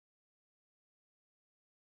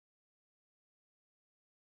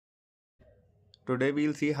Today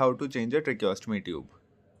we'll see how to change a tracheostomy tube.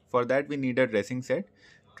 For that we need a dressing set,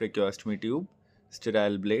 tracheostomy tube,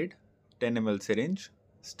 sterile blade, 10 ml syringe,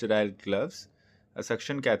 sterile gloves, a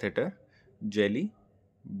suction catheter, jelly,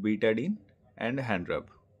 betadine and hand rub.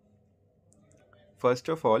 First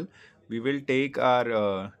of all, we will take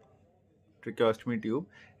our tracheostomy tube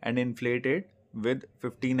and inflate it with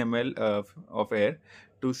 15 ml of air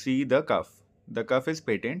to see the cuff. The cuff is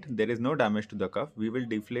patent, there is no damage to the cuff. We will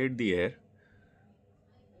deflate the air.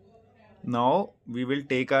 Now we will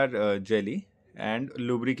take our jelly and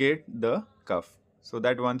lubricate the cuff so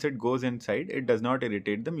that once it goes inside, it does not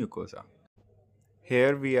irritate the mucosa.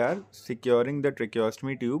 Here we are securing the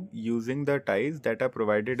tracheostomy tube using the ties that are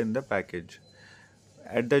provided in the package.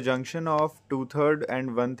 At the junction of 2/3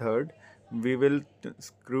 and 1/3, we will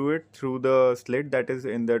screw it through the slit that is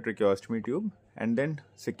in the tracheostomy tube and then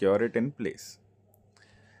secure it in place.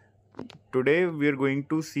 Today we are going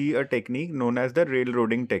to see a technique known as the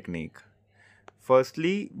railroading technique.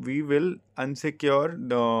 Firstly, we will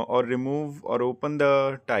unsecure or remove or open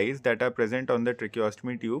the ties that are present on the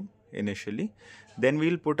tracheostomy tube initially. Then we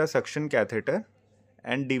will put a suction catheter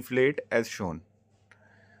and deflate as shown.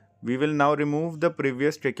 We will now remove the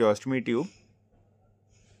previous tracheostomy tube.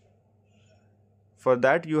 For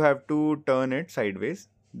that you have to turn it sideways.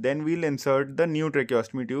 Then we'll insert the new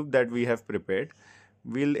tracheostomy tube that we have prepared.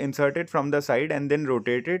 We'll insert it from the side and then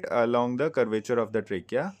rotate it along the curvature of the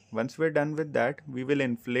trachea. Once we're done with that, we will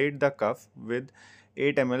inflate the cuff with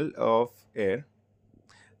 8 ml of air.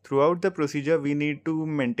 Throughout the procedure, we need to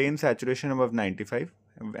maintain saturation above 95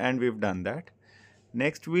 and we've done that.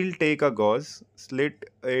 Next, we'll take a gauze,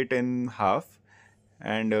 slit it in half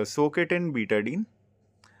and soak it in betadine.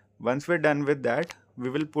 Once we're done with that, we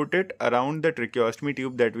will put it around the tracheostomy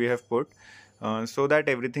tube that we have put so that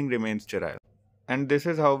everything remains sterile. And this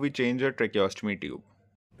is how we change a tracheostomy tube.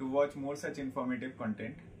 To watch more such informative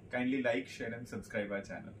content, kindly like, share and subscribe our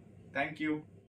channel. Thank you.